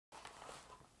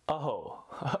Oh,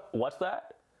 what's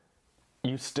that?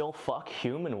 You still fuck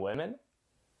human women?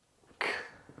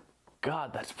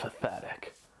 God, that's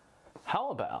pathetic.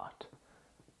 How about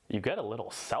you get a little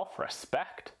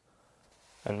self-respect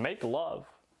and make love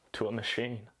to a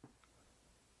machine?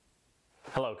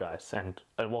 Hello guys, and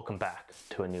welcome back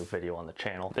to a new video on the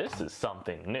channel. This is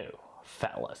something new,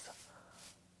 fellas.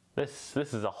 This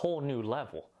is a whole new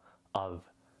level of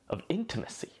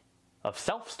intimacy, of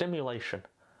self-stimulation.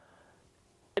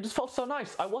 It just felt so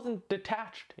nice. I wasn't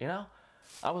detached, you know?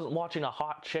 I wasn't watching a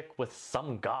hot chick with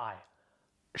some guy.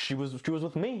 She was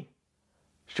with me.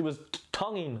 She was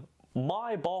tonguing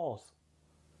my balls,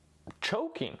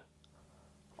 choking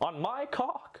on my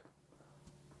cock.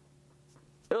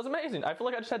 It was amazing. I feel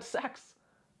like I just had sex.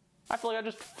 I feel like I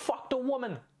just fucked a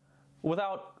woman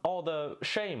without all the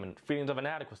shame and feelings of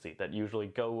inadequacy that usually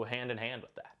go hand in hand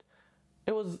with that.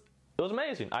 It was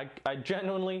amazing. I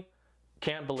genuinely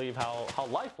can't believe how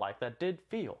lifelike that did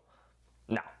feel.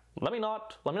 Now, let me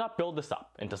not build this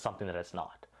up into something that it's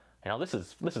not. You know, this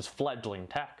is fledgling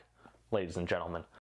tech, ladies and gentlemen.